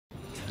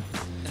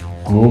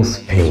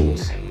growth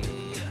pains.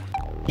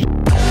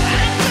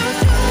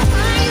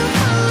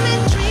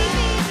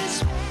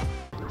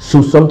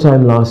 So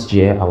sometime last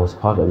year, I was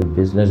part of a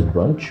business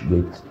brunch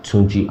with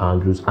Tunji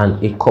Andrews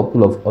and a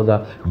couple of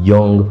other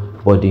young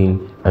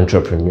budding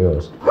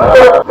entrepreneurs.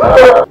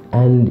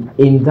 And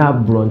in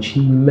that brunch,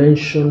 he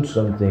mentioned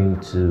something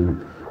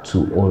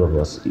to all of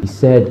us. He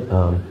said,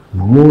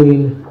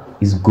 growing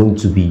is going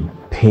to be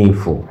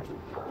painful.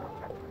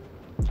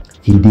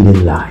 He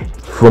didn't lie.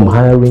 From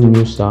hiring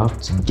new staff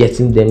to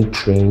getting them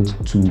trained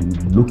to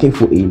looking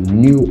for a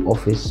new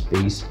office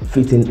space,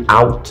 fitting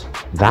out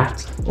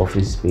that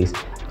office space.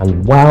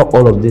 And while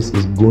all of this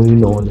is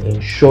going on,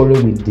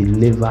 ensuring we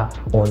deliver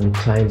on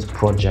clients'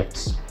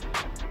 projects.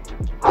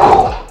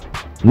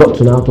 Not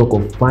to now talk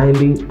of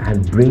finding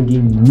and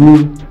bringing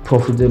new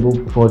profitable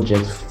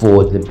projects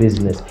for the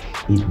business.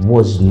 It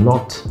was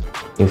not,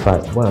 in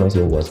fact, what am I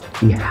saying was,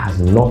 it has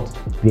not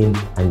been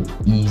an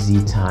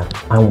easy time.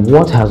 And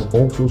what has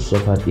also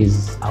suffered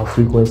is our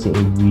frequency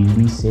in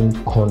releasing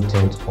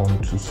content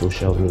onto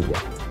social media.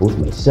 Both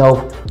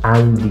myself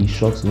and the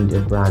Short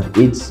Media brand,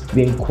 it's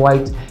been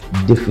quite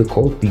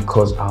difficult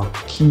because our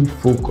key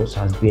focus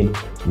has been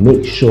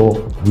make sure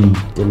we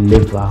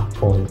deliver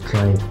on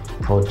client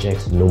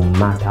projects no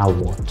matter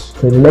what.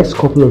 So in the next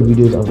couple of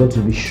videos, I'm going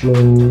to be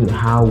showing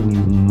how we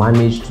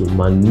managed to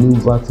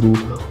maneuver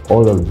through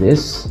all of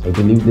this. I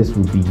believe this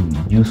will be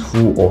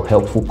useful or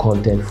helpful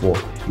content for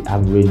the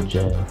average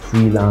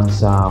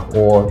freelancer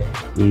or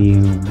a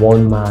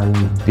one-man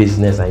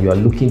business, and you are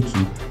looking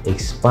to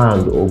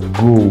expand or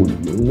grow.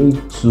 You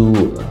need to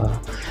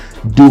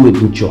do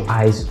it with your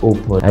eyes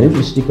open. And if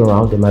you stick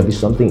around, there might be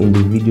something in the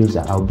videos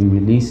that I'll be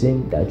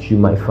releasing that you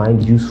might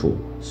find useful.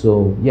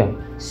 So yeah,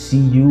 see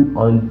you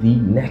on the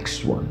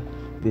next one.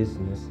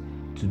 Business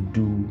to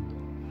do.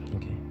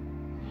 Okay.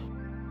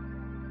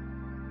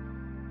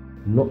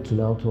 Not to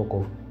now talk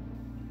of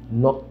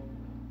not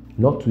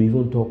to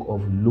even talk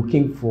of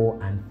looking for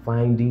and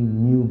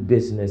finding new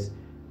business.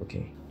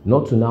 Okay.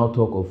 Not to now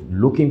talk of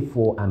looking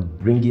for and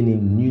bringing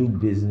in new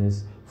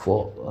business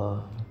for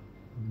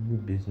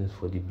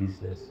the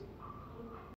business.